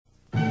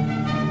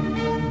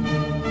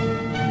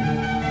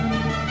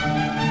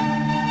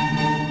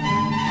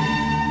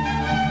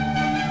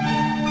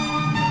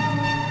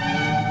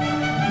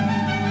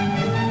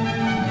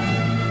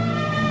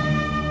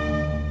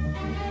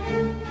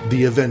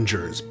The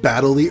Avengers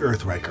Battle the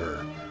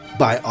Earthraker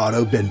by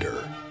Otto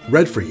Bender.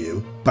 Read for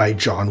you by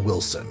John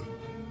Wilson.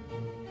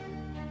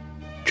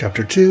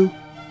 Chapter 2,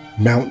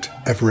 Mount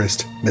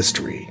Everest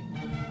Mystery.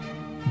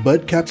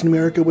 But Captain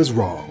America was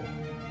wrong.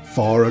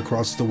 Far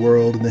across the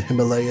world in the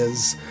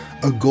Himalayas,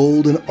 a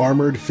golden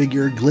armored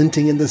figure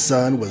glinting in the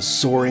sun was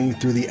soaring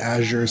through the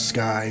azure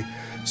sky,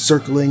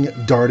 circling,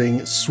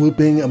 darting,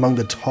 swooping among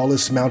the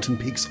tallest mountain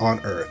peaks on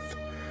Earth.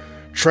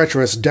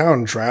 Treacherous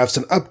downdrafts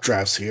and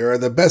updrafts here are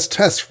the best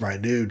tests for my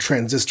new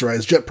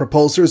transistorized jet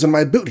propulsors and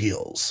my boot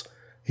heels,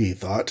 he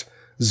thought,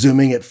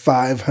 zooming at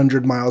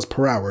 500 miles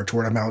per hour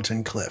toward a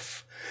mountain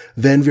cliff,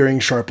 then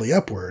veering sharply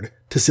upward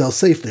to sail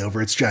safely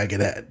over its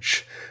jagged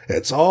edge.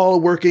 It's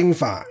all working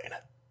fine.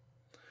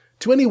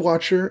 To any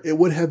watcher, it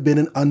would have been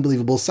an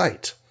unbelievable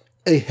sight.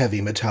 A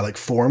heavy metallic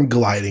form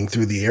gliding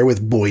through the air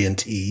with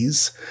buoyant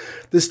ease.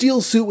 The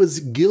steel suit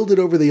was gilded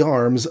over the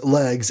arms,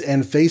 legs,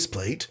 and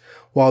faceplate,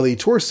 while the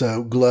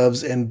torso,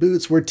 gloves, and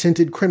boots were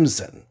tinted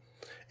crimson.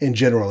 In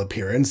general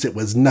appearance, it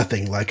was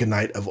nothing like a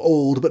knight of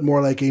old, but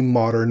more like a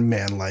modern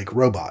man-like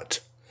robot.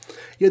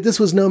 Yet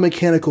this was no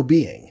mechanical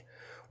being.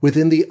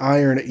 Within the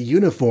iron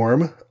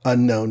uniform,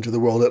 unknown to the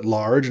world at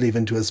large and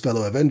even to his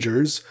fellow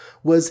Avengers,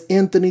 was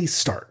Anthony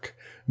Stark,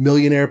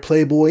 millionaire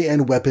playboy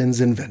and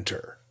weapons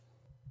inventor.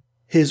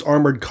 His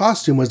armored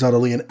costume was not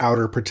only an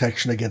outer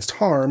protection against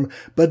harm,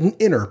 but an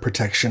inner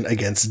protection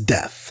against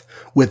death.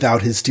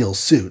 Without his steel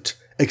suit,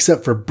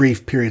 except for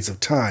brief periods of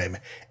time,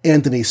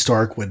 Anthony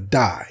Stark would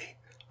die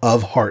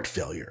of heart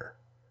failure.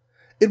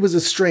 It was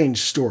a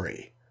strange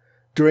story.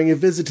 During a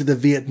visit to the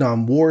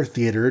Vietnam War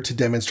theater to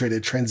demonstrate a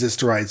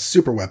transistorized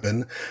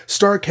superweapon,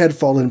 Stark had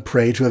fallen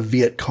prey to a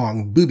Viet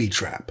Cong booby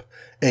trap,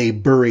 a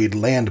buried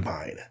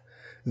landmine.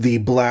 The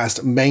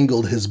blast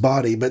mangled his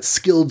body, but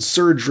skilled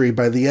surgery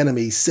by the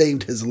enemy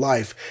saved his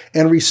life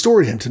and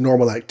restored him to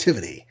normal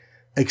activity,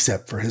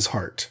 except for his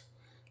heart.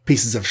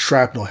 Pieces of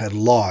shrapnel had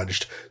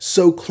lodged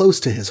so close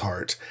to his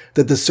heart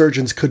that the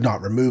surgeons could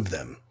not remove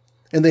them,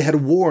 and they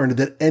had warned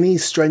that any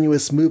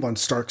strenuous move on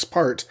Stark's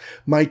part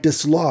might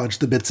dislodge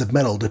the bits of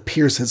metal to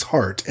pierce his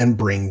heart and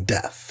bring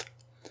death.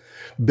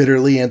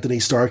 Bitterly, Anthony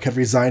Stark had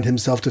resigned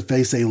himself to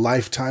face a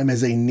lifetime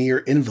as a near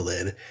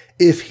invalid,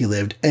 if he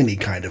lived any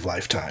kind of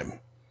lifetime.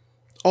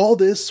 All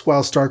this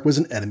while Stark was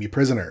an enemy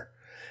prisoner.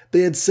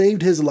 They had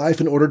saved his life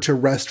in order to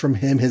wrest from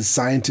him his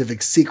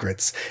scientific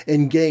secrets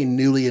and gain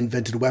newly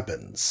invented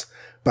weapons.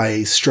 By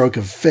a stroke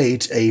of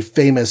fate, a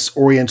famous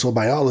Oriental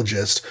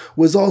biologist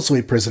was also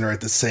a prisoner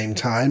at the same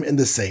time in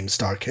the same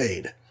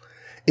stockade.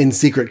 In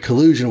secret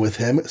collusion with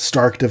him,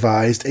 Stark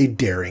devised a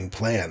daring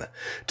plan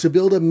to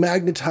build a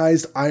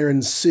magnetized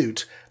iron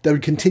suit that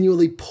would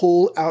continually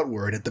pull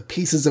outward at the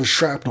pieces of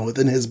shrapnel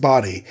within his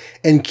body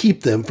and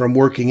keep them from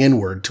working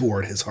inward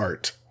toward his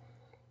heart.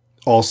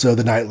 Also,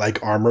 the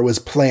knight-like armor was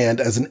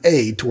planned as an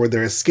aid toward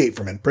their escape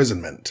from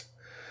imprisonment.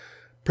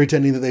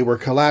 Pretending that they were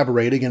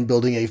collaborating and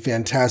building a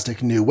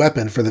fantastic new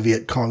weapon for the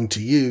Viet Cong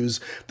to use,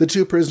 the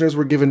two prisoners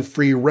were given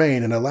free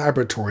rein in a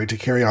laboratory to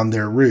carry on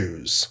their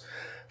ruse.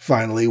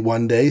 Finally,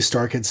 one day,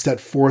 Stark had stepped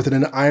forth in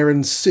an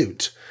iron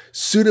suit,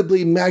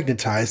 suitably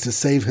magnetized to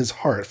save his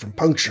heart from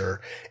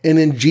puncture, and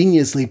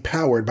ingeniously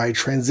powered by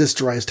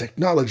transistorized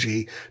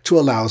technology to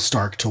allow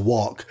Stark to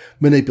walk,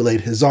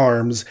 manipulate his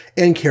arms,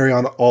 and carry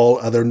on all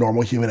other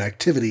normal human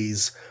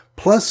activities,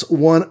 plus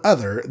one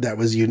other that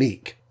was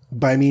unique.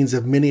 By means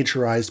of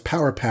miniaturized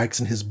power packs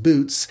in his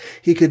boots,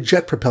 he could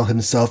jet propel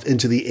himself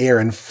into the air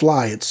and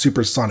fly at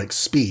supersonic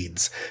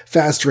speeds,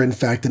 faster in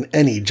fact than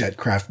any jet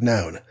craft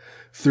known.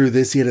 Through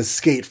this, he had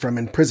escaped from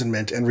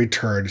imprisonment and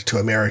returned to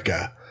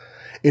America.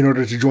 In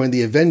order to join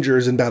the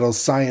Avengers and battle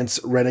science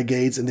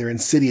renegades and their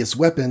insidious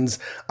weapons,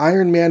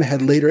 Iron Man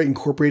had later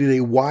incorporated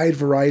a wide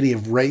variety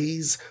of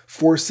rays,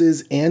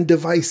 forces, and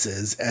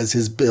devices as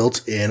his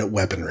built-in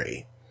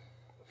weaponry.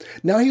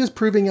 Now he was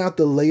proving out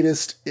the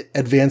latest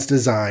advanced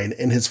design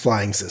in his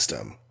flying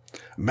system.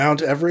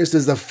 Mount Everest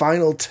is the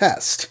final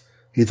test,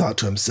 he thought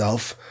to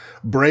himself.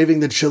 Braving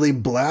the chilly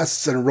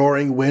blasts and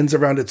roaring winds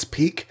around its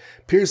peak,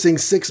 piercing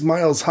 6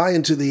 miles high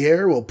into the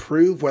air will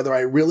prove whether I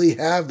really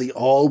have the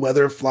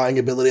all-weather flying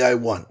ability I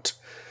want.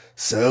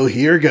 So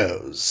here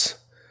goes.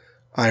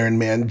 Iron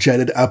Man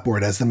jetted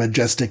upward as the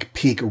majestic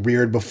peak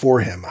reared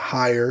before him,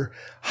 higher,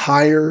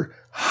 higher,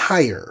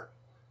 higher.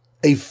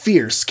 A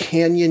fierce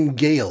canyon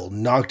gale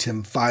knocked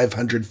him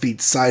 500 feet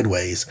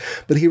sideways,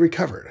 but he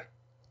recovered.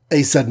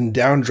 A sudden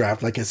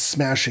downdraft like a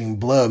smashing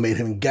blow made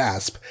him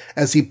gasp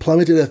as he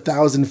plummeted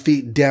 1,000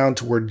 feet down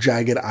toward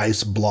jagged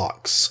ice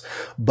blocks.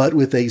 But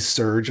with a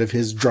surge of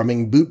his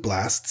drumming boot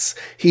blasts,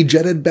 he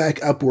jetted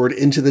back upward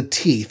into the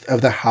teeth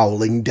of the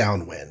howling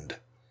downwind.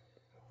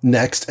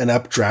 Next, an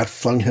updraft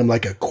flung him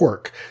like a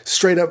cork,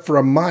 straight up for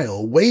a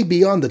mile, way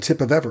beyond the tip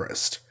of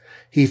Everest.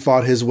 He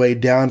fought his way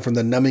down from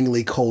the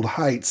numbingly cold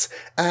heights,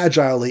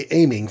 agilely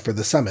aiming for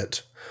the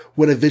summit.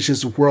 When a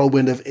vicious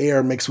whirlwind of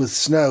air mixed with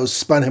snow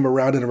spun him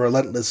around in a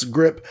relentless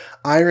grip,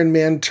 Iron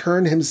Man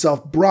turned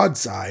himself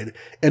broadside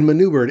and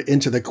maneuvered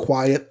into the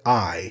quiet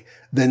eye,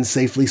 then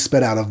safely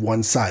sped out of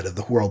one side of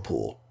the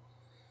whirlpool.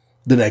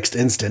 The next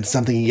instant,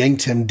 something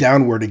yanked him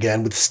downward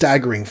again with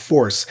staggering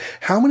force.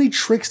 How many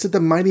tricks did the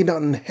mighty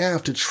mountain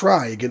have to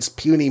try against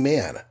puny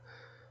man?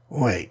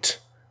 Wait,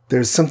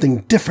 there's something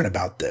different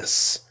about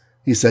this,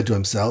 he said to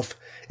himself.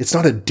 It's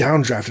not a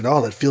downdraft at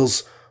all. It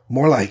feels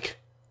more like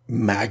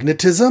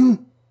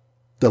magnetism?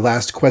 The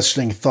last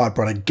questioning thought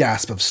brought a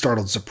gasp of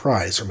startled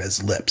surprise from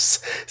his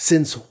lips.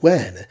 Since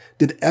when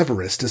did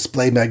Everest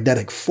display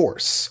magnetic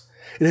force?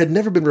 It had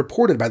never been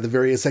reported by the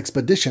various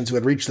expeditions who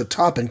had reached the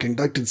top and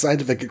conducted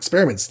scientific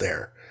experiments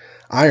there.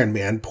 Iron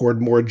Man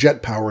poured more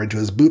jet power into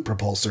his boot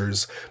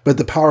propulsors, but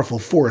the powerful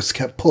force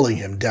kept pulling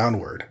him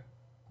downward.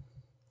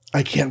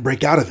 I can't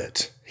break out of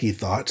it, he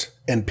thought,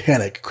 and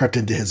panic crept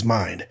into his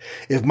mind.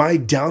 If my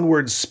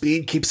downward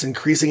speed keeps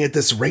increasing at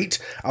this rate,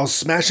 I'll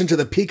smash into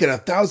the peak at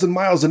 1,000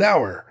 miles an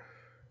hour.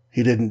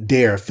 He didn't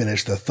dare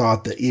finish the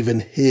thought that even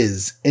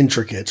his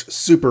intricate,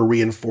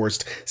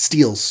 super-reinforced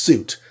steel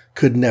suit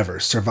could never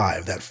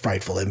survive that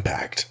frightful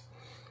impact.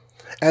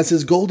 As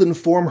his golden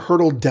form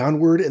hurtled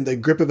downward in the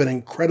grip of an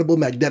incredible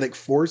magnetic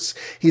force,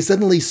 he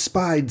suddenly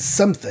spied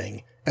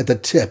something at the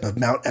tip of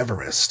Mount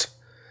Everest.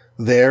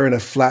 There, in a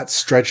flat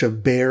stretch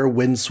of bare,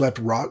 windswept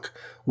rock,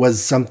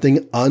 was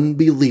something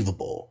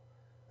unbelievable.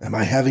 Am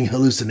I having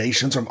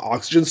hallucinations from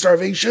oxygen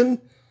starvation?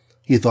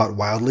 He thought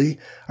wildly.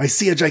 I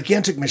see a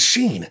gigantic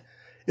machine.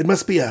 It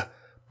must be a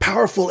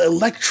powerful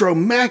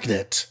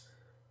electromagnet.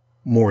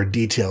 More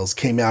details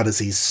came out as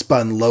he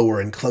spun lower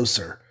and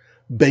closer.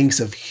 Banks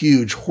of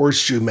huge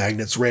horseshoe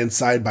magnets ran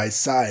side by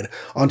side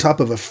on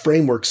top of a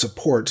framework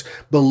support,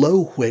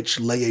 below which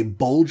lay a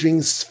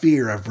bulging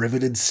sphere of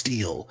riveted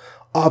steel,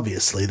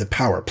 obviously the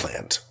power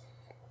plant.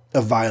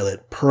 A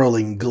violet,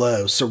 purling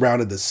glow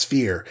surrounded the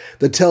sphere,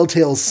 the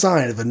telltale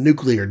sign of a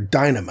nuclear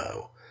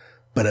dynamo.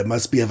 But it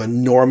must be of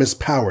enormous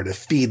power to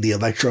feed the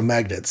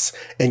electromagnets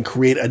and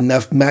create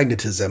enough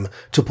magnetism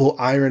to pull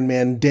Iron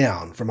Man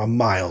down from a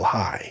mile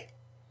high.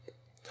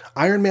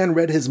 Iron Man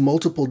read his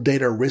multiple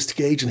data wrist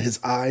gauge and his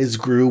eyes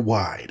grew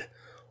wide.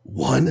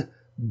 1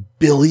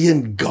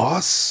 billion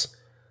Gauss?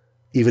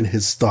 Even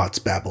his thoughts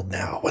babbled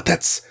now. What,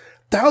 that's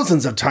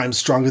thousands of times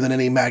stronger than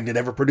any magnet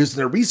ever produced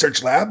in a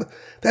research lab.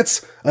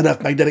 That's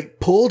enough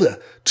magnetic pull to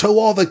tow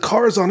all the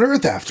cars on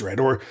Earth after it,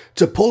 or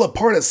to pull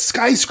apart a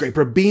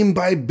skyscraper beam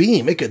by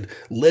beam. It could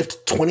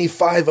lift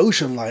 25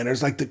 ocean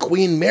liners like the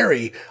Queen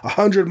Mary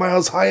 100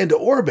 miles high into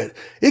orbit.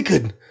 It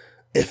could,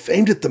 if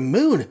aimed at the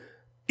moon,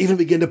 even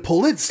begin to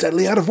pull it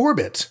steadily out of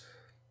orbit.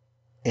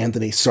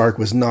 Anthony Stark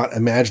was not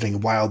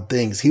imagining wild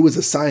things. He was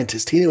a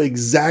scientist. He knew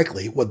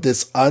exactly what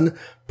this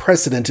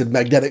unprecedented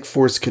magnetic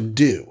force could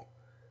do.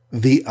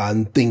 The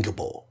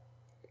unthinkable.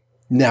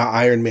 Now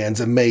Iron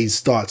Man's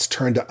amazed thoughts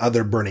turned to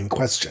other burning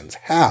questions.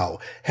 How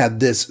had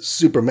this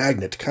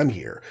supermagnet come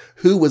here?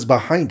 Who was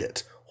behind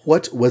it?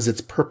 What was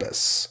its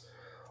purpose?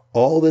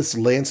 All this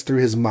lanced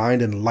through his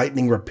mind in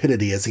lightning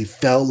rapidity as he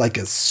fell like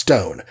a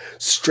stone,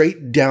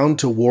 straight down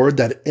toward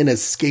that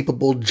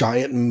inescapable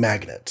giant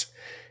magnet.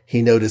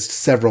 He noticed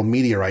several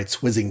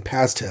meteorites whizzing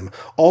past him,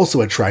 also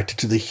attracted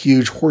to the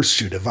huge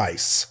horseshoe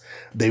device.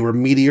 They were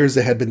meteors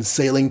that had been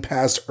sailing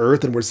past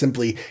Earth and were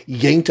simply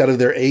yanked out of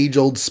their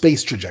age-old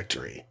space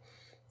trajectory.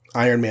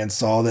 Iron Man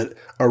saw that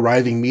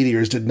arriving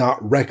meteors did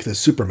not wreck the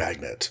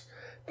supermagnet.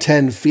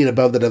 10 feet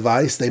above the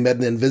device, they met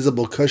an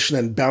invisible cushion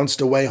and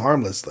bounced away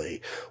harmlessly.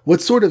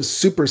 What sort of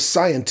super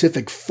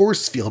scientific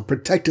force field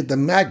protected the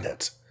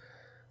magnet?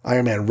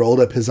 Iron Man rolled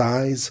up his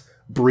eyes,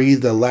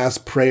 breathed a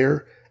last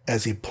prayer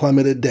as he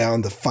plummeted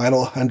down the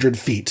final 100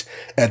 feet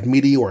at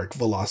meteoric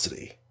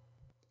velocity.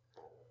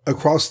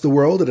 Across the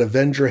world at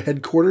Avenger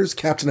headquarters,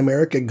 Captain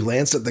America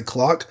glanced at the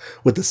clock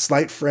with a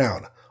slight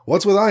frown.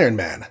 What's with Iron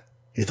Man?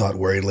 He thought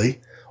worriedly.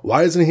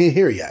 Why isn't he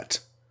here yet?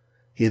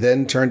 He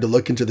then turned to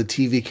look into the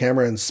TV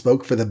camera and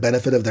spoke for the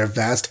benefit of their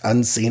vast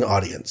unseen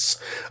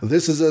audience.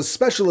 This is a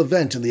special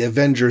event in the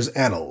Avengers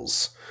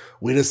annals.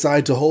 We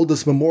decide to hold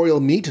this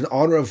memorial meet in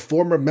honor of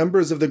former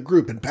members of the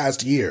group in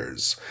past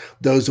years,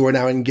 those who are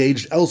now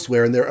engaged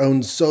elsewhere in their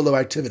own solo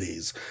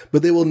activities,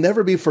 but they will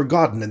never be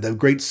forgotten in the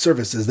great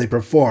services they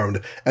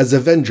performed as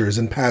Avengers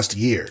in past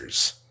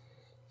years.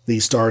 The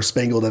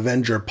Star-Spangled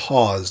Avenger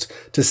paused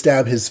to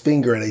stab his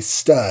finger at a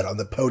stud on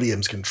the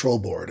podium's control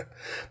board.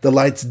 The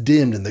lights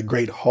dimmed in the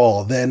great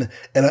hall, then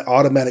an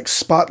automatic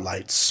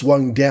spotlight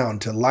swung down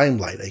to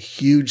limelight a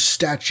huge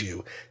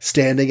statue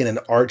standing in an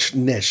arched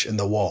niche in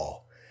the wall.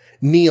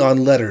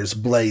 Neon letters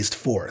blazed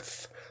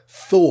forth.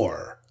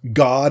 Thor,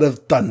 God of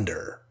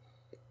Thunder.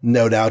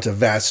 No doubt a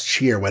vast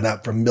cheer went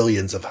up from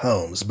millions of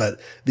homes, but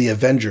the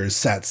Avengers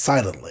sat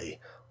silently,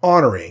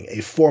 honoring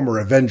a former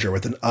Avenger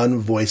with an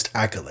unvoiced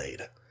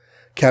accolade.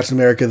 Captain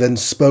America then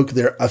spoke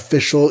their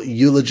official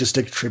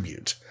eulogistic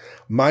tribute.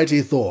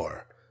 Mighty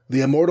Thor,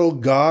 the immortal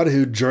god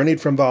who journeyed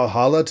from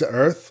Valhalla to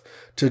Earth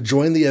to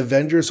join the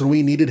Avengers when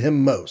we needed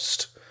him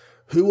most.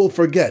 Who will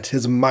forget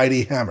his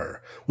mighty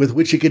hammer, with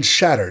which he could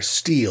shatter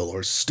steel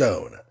or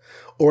stone?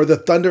 Or the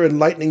thunder and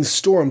lightning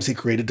storms he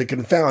created to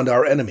confound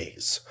our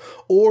enemies?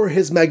 Or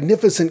his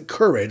magnificent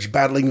courage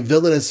battling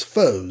villainous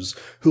foes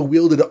who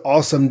wielded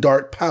awesome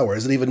dark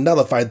powers and even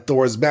nullified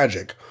Thor's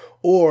magic?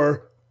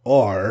 Or,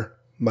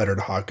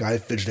 muttered Hawkeye,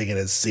 fidgeting in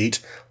his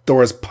seat,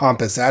 Thor's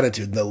pompous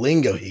attitude and the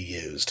lingo he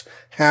used,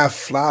 half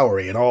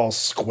flowery and all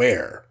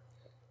square.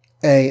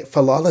 A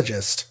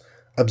philologist,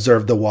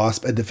 observed the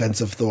Wasp in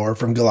defense of Thor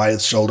from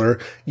Goliath's shoulder.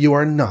 You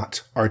are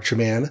not,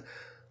 Archer-man.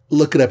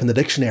 Look it up in the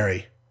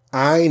dictionary.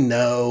 I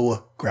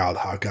know, growled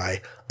Hawkeye.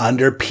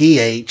 Under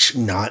PH,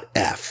 not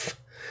F.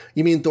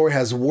 You mean Thor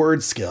has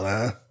word skill,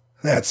 huh?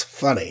 That's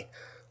funny.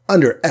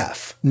 Under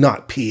F,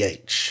 not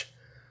PH.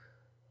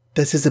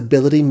 Does his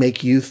ability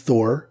make you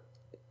Thor?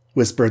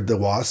 Whispered the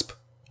Wasp.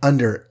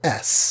 Under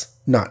S,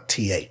 not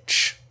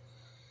TH.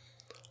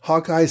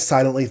 Hawkeye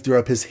silently threw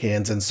up his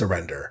hands in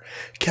surrender.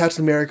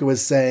 Captain America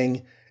was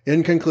saying,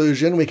 in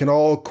conclusion, we can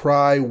all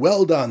cry,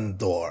 well done,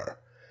 Thor.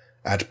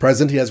 At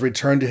present, he has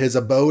returned to his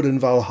abode in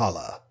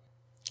Valhalla.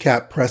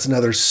 Cap pressed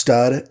another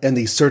stud, and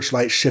the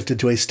searchlight shifted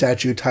to a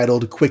statue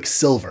titled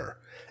Quicksilver,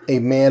 a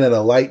man in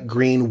a light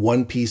green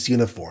one-piece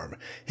uniform.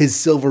 His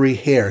silvery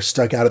hair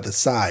stuck out at the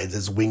sides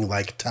as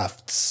wing-like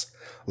tufts.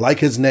 Like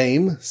his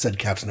name, said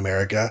Captain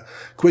America,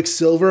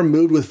 Quicksilver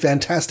moved with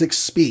fantastic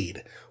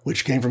speed,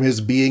 which came from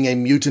his being a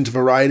mutant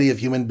variety of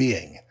human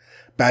being.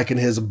 Back in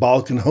his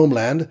Balkan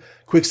homeland,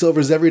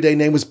 Quicksilver's everyday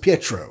name was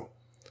Pietro.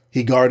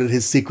 He guarded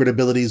his secret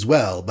abilities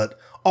well, but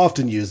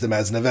often used them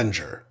as an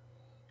Avenger.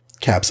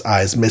 Cap's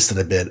eyes misted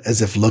a bit,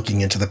 as if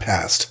looking into the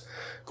past.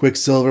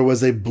 Quicksilver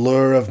was a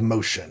blur of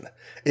motion,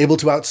 able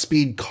to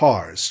outspeed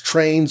cars,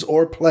 trains,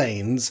 or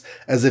planes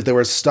as if they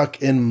were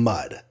stuck in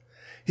mud.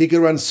 He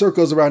could run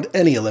circles around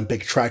any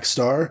Olympic track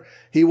star.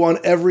 He won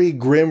every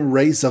grim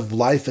race of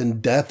life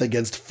and death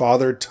against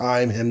Father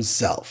Time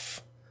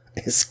himself.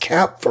 Is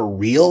Cap for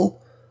real?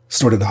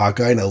 Snorted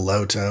Hawkeye in a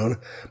low tone.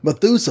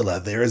 Methuselah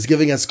there is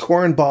giving us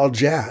cornball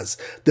jazz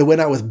that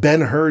went out with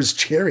Ben-Hur's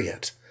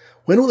chariot.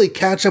 When will he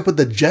catch up with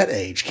the jet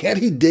age? Can't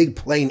he dig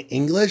plain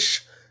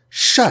English?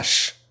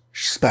 Shush,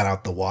 spat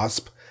out the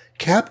Wasp.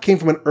 Cap came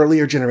from an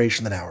earlier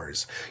generation than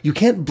ours. You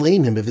can't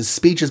blame him if his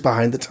speech is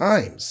behind the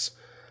times.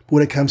 But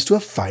when it comes to a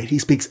fight, he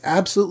speaks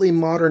absolutely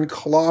modern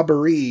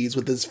clobberese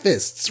with his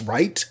fists,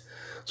 right?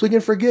 So we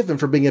can forgive him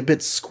for being a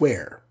bit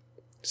square.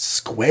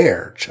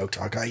 Square, choked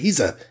Hawkeye. He's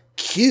a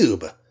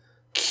cube.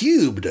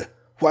 Cubed.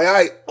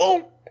 Why,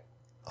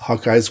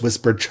 Hawkeye's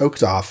whisper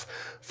choked off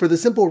for the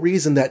simple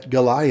reason that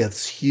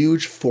Goliath's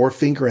huge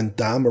forefinger and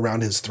thumb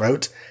around his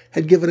throat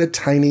had given a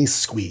tiny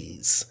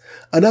squeeze,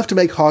 enough to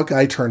make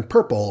Hawkeye turn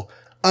purple,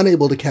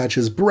 unable to catch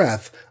his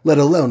breath, let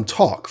alone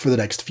talk for the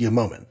next few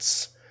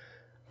moments.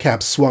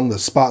 Cap swung the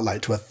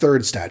spotlight to a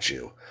third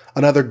statue.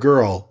 Another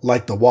girl,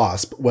 like the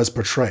Wasp, was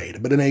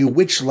portrayed, but in a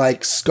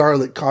witch-like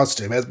scarlet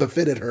costume as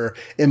befitted her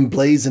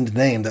emblazoned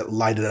name that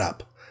lighted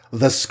up.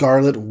 The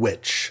Scarlet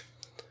Witch.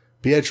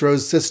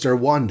 Pietro's sister,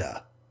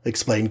 Wanda,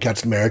 explained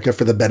Captain America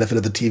for the benefit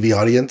of the TV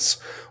audience,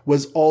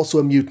 was also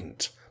a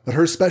mutant, but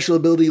her special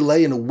ability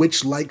lay in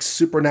witch-like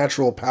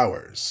supernatural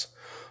powers.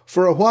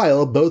 For a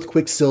while, both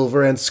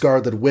Quicksilver and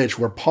Scarlet Witch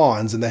were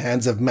pawns in the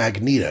hands of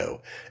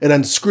Magneto, an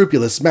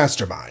unscrupulous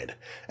mastermind,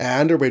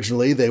 and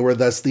originally they were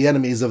thus the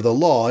enemies of the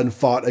law and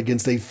fought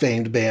against a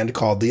famed band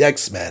called the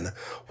X-Men,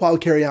 while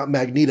carrying out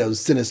Magneto's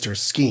sinister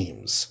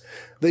schemes.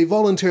 They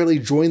voluntarily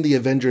joined the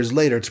Avengers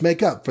later to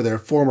make up for their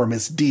former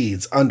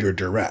misdeeds under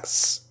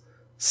duress.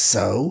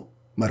 So,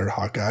 muttered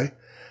Hawkeye,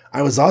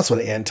 I was also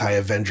an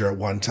anti-Avenger at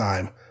one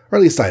time, or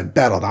at least I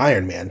battled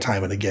Iron Man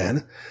time and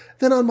again.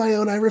 Then on my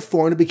own I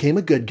reformed and became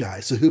a good guy,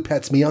 so who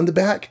pats me on the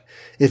back?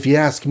 If you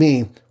ask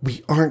me,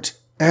 we aren't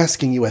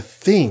asking you a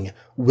thing,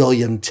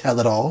 William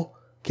Tell-It-All,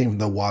 came from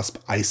the Wasp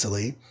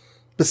icily.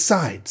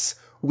 Besides,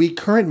 we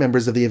current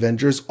members of the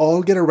Avengers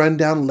all get a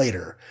rundown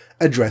later,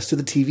 addressed to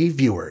the TV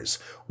viewers.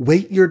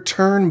 Wait your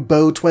turn,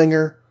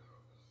 bow-twanger.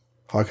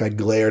 Hawkeye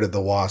glared at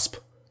the Wasp.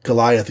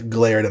 Goliath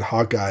glared at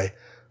Hawkeye.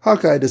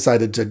 Hawkeye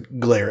decided to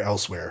glare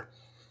elsewhere.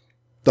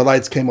 The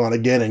lights came on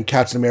again and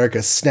Captain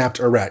America snapped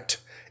erect.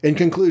 In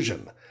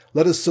conclusion,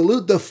 let us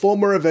salute the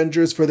former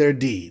Avengers for their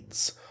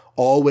deeds,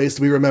 always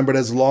to be remembered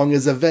as long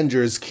as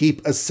Avengers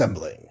keep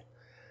assembling.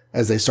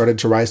 As they started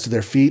to rise to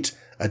their feet,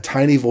 a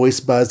tiny voice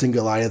buzzed in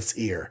Goliath's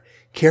ear.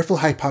 Careful,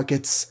 High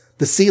Pockets.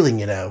 The ceiling,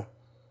 you know.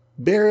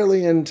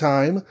 Barely in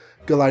time,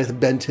 Goliath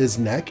bent his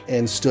neck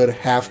and stood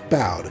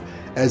half-bowed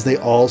as they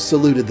all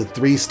saluted the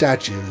three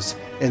statues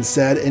and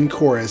said in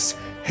chorus,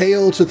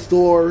 Hail to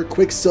Thor,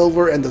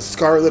 Quicksilver, and the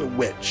Scarlet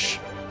Witch.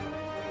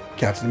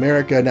 Captain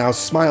America now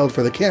smiled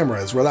for the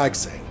cameras,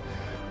 relaxing.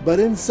 But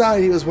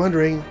inside he was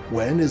wondering,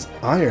 when is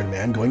Iron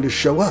Man going to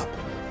show up?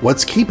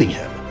 What's keeping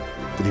him?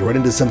 Did he run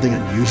into something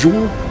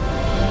unusual?